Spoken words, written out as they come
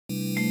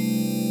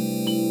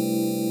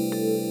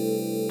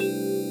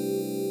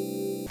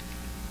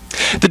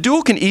The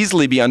duel can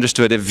easily be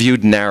understood if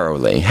viewed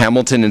narrowly.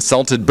 Hamilton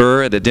insulted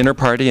Burr at a dinner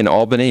party in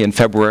Albany in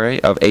February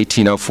of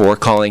 1804,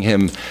 calling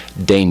him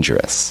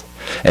dangerous.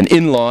 An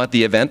in-law at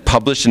the event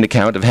published an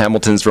account of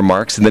Hamilton's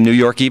remarks in the New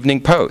York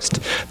Evening Post,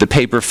 the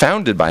paper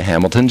founded by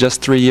Hamilton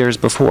just 3 years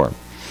before.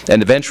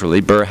 And eventually,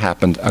 Burr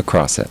happened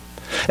across it.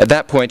 At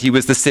that point, he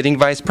was the sitting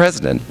vice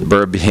president,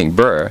 Burr being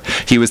Burr.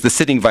 He was the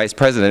sitting vice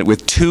president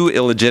with 2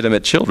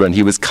 illegitimate children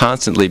he was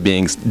constantly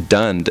being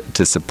dunned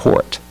to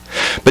support.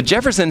 But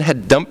Jefferson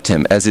had dumped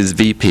him as his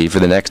VP for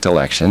the next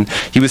election.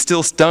 He was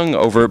still stung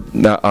over,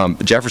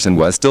 Jefferson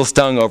was still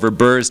stung over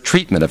Burr's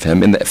treatment of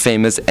him in the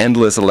famous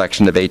endless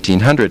election of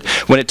 1800,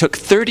 when it took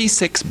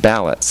 36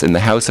 ballots in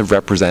the House of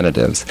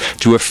Representatives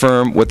to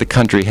affirm what the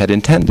country had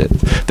intended,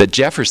 that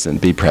Jefferson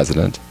be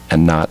president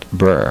and not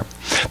Burr.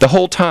 The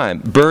whole time,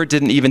 Burr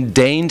didn't even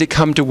deign to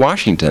come to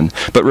Washington,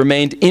 but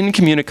remained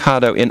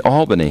incommunicado in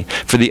Albany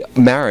for the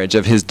marriage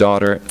of his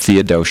daughter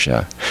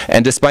Theodosia.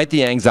 And despite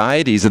the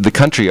anxieties of the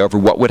country over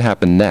what would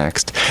happen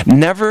next,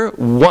 never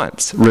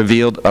once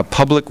revealed a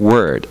public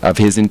word of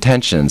his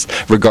intentions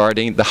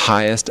regarding the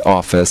highest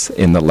office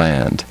in the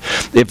land.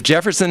 If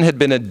Jefferson had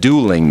been a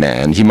dueling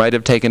man, he might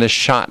have taken a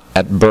shot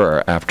at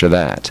Burr after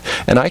that,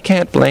 and I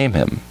can't blame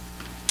him.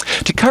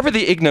 To cover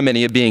the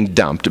ignominy of being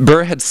dumped,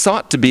 Burr had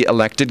sought to be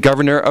elected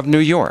governor of New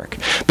York,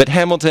 but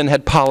Hamilton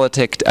had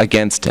politicked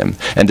against him,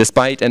 and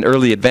despite an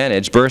early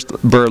advantage,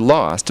 Burr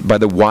lost by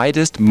the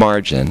widest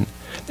margin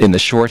in the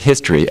short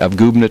history of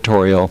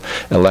gubernatorial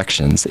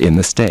elections in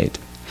the state.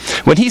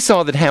 When he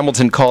saw that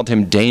Hamilton called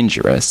him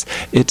dangerous,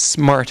 it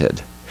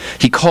smarted.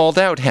 He called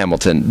out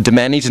Hamilton,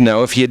 demanding to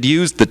know if he had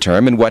used the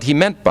term and what he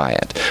meant by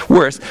it.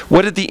 Worse,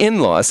 what did the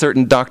in-law, a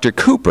certain Dr.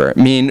 Cooper,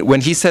 mean when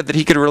he said that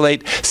he could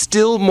relate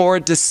still more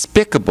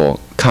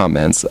despicable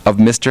comments of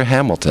Mr.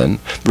 Hamilton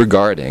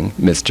regarding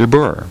Mr.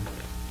 Burr?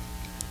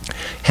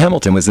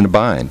 Hamilton was in a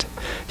bind.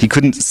 He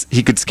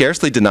could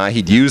scarcely deny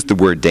he'd used the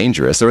word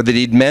dangerous or that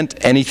he'd meant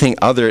anything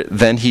other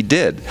than he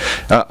did.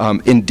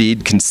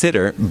 Indeed,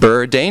 consider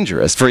Burr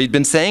dangerous, for he'd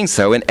been saying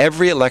so in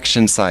every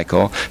election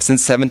cycle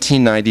since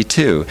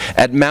 1792,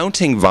 at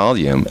mounting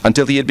volume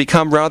until he had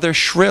become rather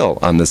shrill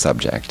on the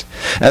subject.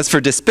 As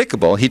for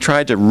despicable, he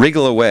tried to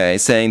wriggle away,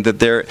 saying that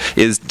there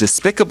is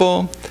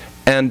despicable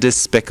and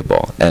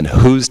despicable, and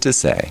who's to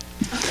say?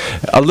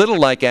 A little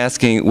like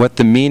asking what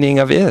the meaning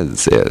of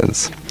is.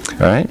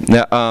 All right?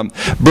 Now,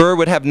 Burr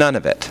would have none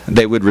of it.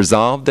 They would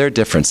resolve their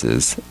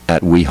differences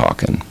at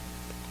Weehawken.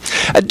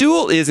 A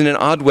duel is, in an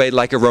odd way,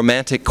 like a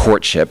romantic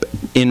courtship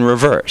in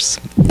reverse.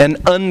 An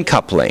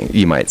uncoupling,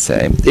 you might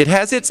say. It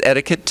has its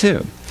etiquette,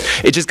 too.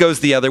 It just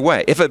goes the other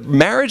way. If a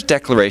marriage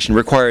declaration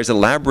requires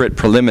elaborate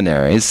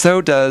preliminaries,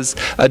 so does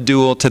a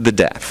duel to the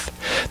death.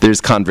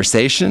 There's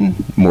conversation,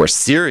 more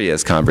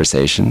serious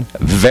conversation,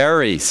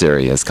 very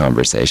serious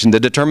conversation, the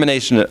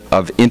determination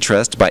of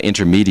interest by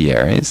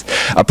intermediaries,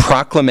 a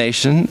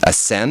proclamation,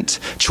 assent,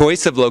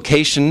 choice of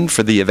location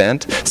for the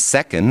event,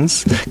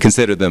 seconds,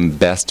 consider them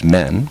best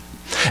men,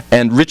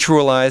 and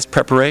ritualized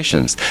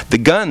preparations. The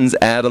guns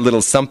add a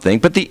little something,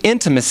 but the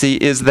intimacy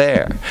is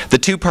there. The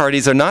two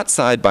parties are not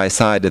side by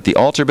side at the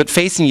altar, but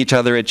facing each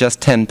other at just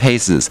 10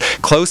 paces,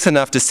 close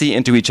enough to see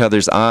into each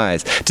other's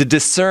eyes, to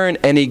discern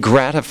any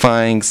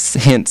gratifying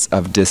hints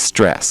of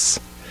distress.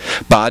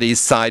 Bodies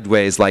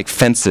sideways like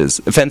fencers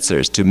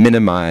to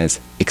minimize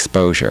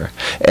exposure.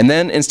 And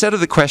then, instead of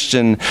the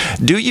question,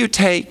 do you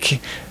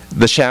take,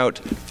 the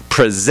shout,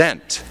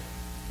 present,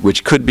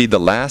 which could be the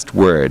last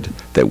word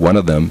that one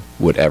of them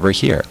would ever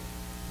hear,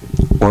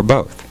 or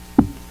both.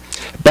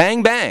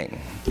 Bang,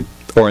 bang,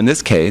 or in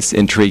this case,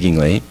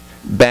 intriguingly,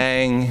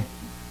 bang,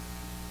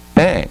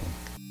 bang.